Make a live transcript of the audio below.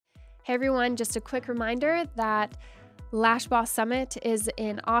Hey everyone, just a quick reminder that Lash Boss Summit is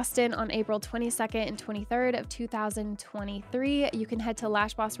in Austin on April 22nd and 23rd of 2023. You can head to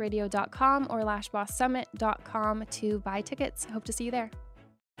lashbossradio.com or lashbosssummit.com to buy tickets. Hope to see you there.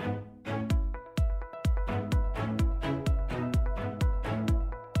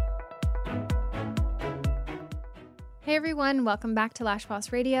 Hey everyone, welcome back to Lash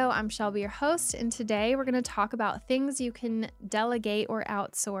Boss Radio. I'm Shelby, your host, and today we're going to talk about things you can delegate or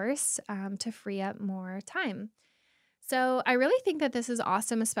outsource to free up more time. So I really think that this is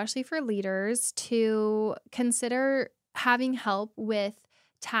awesome, especially for leaders, to consider having help with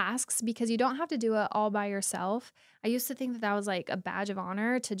tasks because you don't have to do it all by yourself. I used to think that that was like a badge of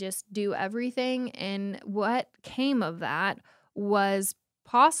honor to just do everything, and what came of that was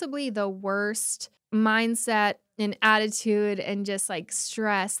possibly the worst mindset and attitude and just like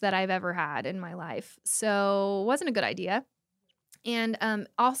stress that I've ever had in my life. So it wasn't a good idea. And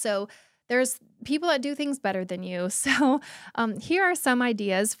also, there's people that do things better than you. So here are some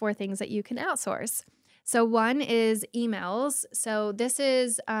ideas for things that you can outsource. So one is emails. So this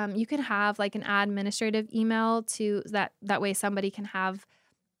is, you can have like an administrative email to that way somebody can have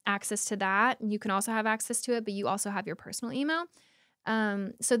access to that. You can also have access to it, but you also have your personal email.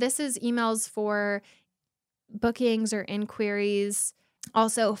 So this is emails for bookings or inquiries,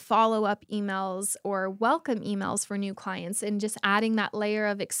 also follow-up emails or welcome emails for new clients, and just adding that layer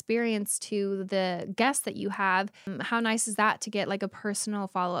of experience to the guests that you have. How nice is that to get like a personal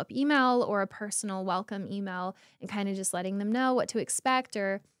follow-up email or a personal welcome email and kind of just letting them know what to expect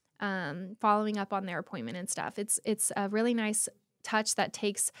or following up on their appointment and stuff. It's a really nice touch that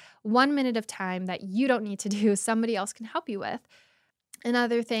takes 1 minute of time that you don't need to do. Somebody else can help you with.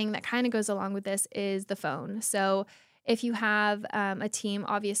 Another thing that kind of goes along with this is the phone. So if you have a team,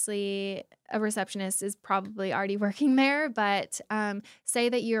 obviously a receptionist is probably already working there, but say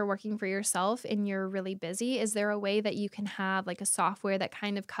that you're working for yourself and you're really busy. Is there a way that you can have like a software that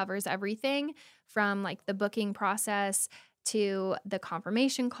kind of covers everything from like the booking process to the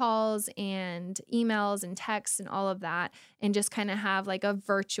confirmation calls and emails and texts and all of that, and just kind of have like a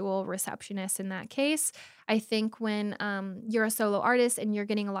virtual receptionist in that case? I think when you're a solo artist and you're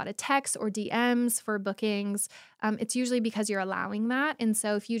getting a lot of texts or DMs for bookings, it's usually because you're allowing that. And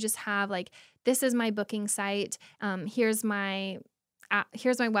so if you just have like, this is my booking site, here's my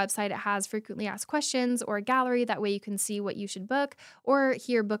website. It has frequently asked questions or a gallery. That way you can see what you should book, or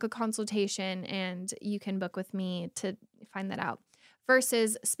here, book a consultation and you can book with me to find that out.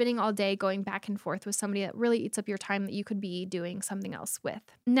 Versus spending all day going back and forth with somebody that really eats up your time that you could be doing something else with.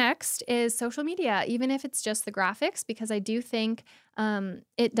 Next is social media, even if it's just the graphics, because I do think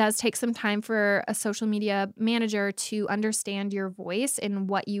it does take some time for a social media manager to understand your voice and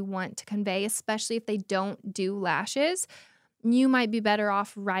what you want to convey, especially if they don't do lashes. You might be better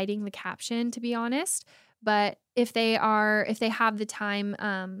off writing the caption, to be honest. But if they have the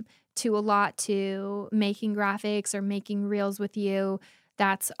time to allot to making graphics or making reels with you,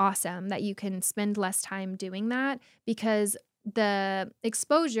 that's awesome that you can spend less time doing that, because the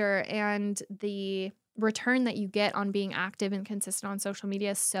exposure and the return that you get on being active and consistent on social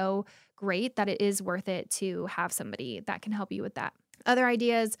media is so great that it is worth it to have somebody that can help you with that. Other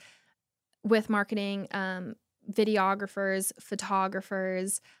ideas with marketing, videographers,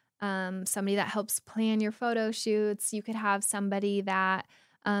 photographers, somebody that helps plan your photo shoots. You could have somebody that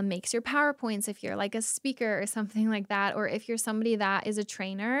makes your PowerPoints if you're like a speaker or something like that. Or if you're somebody that is a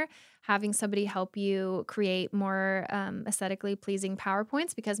trainer, having somebody help you create more aesthetically pleasing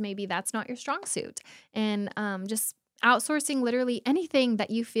PowerPoints, because maybe that's not your strong suit. And just outsourcing literally anything that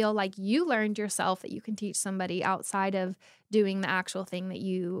you feel like you learned yourself that you can teach somebody outside of doing the actual thing that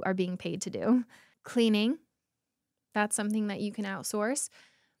you are being paid to do. Cleaning. That's something that you can outsource.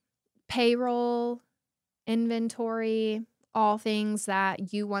 Payroll, inventory, all things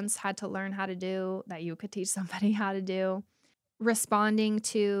that you once had to learn how to do that you could teach somebody how to do. Responding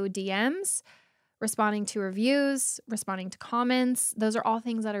to DMs, responding to reviews, responding to comments. Those are all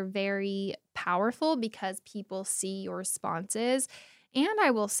things that are very powerful because people see your responses. And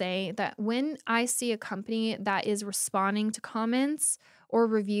I will say that when I see a company that is responding to comments or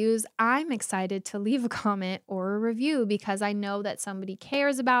reviews, I'm excited to leave a comment or a review because I know that somebody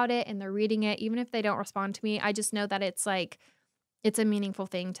cares about it and they're reading it. Even if they don't respond to me, I just know that it's a meaningful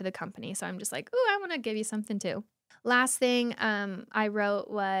thing to the company. So I'm just like, ooh, I want to give you something too. Last thing I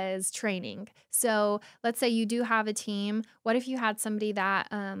wrote was training. So let's say you do have a team. What if you had somebody that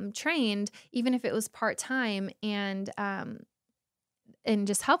trained, even if it was part-time, and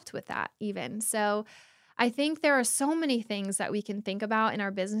just helped with that even. So I think there are so many things that we can think about in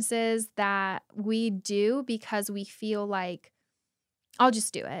our businesses that we do because we feel like I'll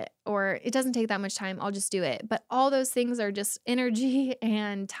just do it. Or it doesn't take that much time. I'll just do it. But all those things are just energy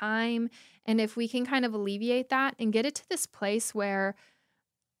and time. And if we can kind of alleviate that and get it to this place where,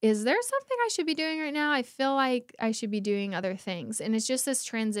 is there something I should be doing right now? I feel like I should be doing other things. And it's just this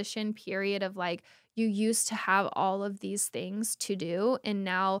transition period of like, you used to have all of these things to do. And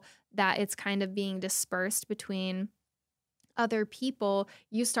now that it's kind of being dispersed between other people,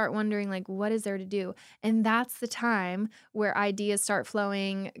 you start wondering, like, what is there to do? And that's the time where ideas start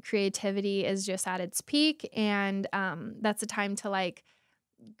flowing. Creativity is just at its peak. And that's a time to like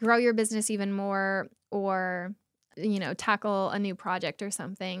grow your business even more, or tackle a new project or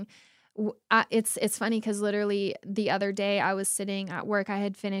something. It's funny because literally the other day I was sitting at work. I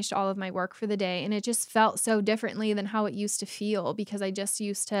had finished all of my work for the day, and it just felt so differently than how it used to feel, because I just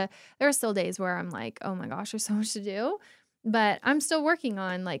used to, there are still days where I'm like, oh my gosh, there's so much to do, but I'm still working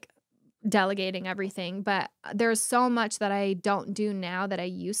on like delegating everything. But there's so much that I don't do now that I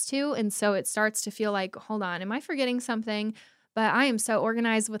used to. And so it starts to feel like, hold on, am I forgetting something? But I am so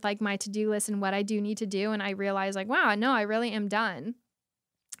organized with like my to-do list and what I do need to do. And I realize like, wow, no, I really am done.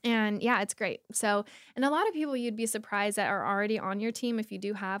 And yeah, it's great. So, and a lot of people you'd be surprised that are already on your team if you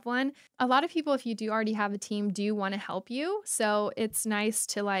do have one. A lot of people, if you do already have a team, do want to help you. So it's nice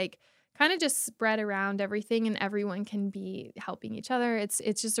to like kind of just spread around everything, and everyone can be helping each other. It's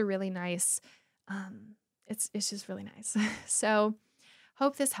just a really nice, it's just really nice. So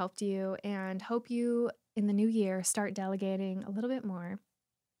hope this helped you, and hope you in the new year start delegating a little bit more.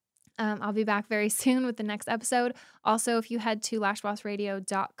 I'll be back very soon with the next episode. Also, if you head to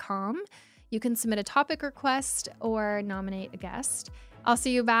lashbossradio.com, you can submit a topic request or nominate a guest. I'll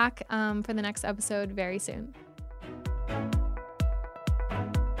see you back for the next episode very soon.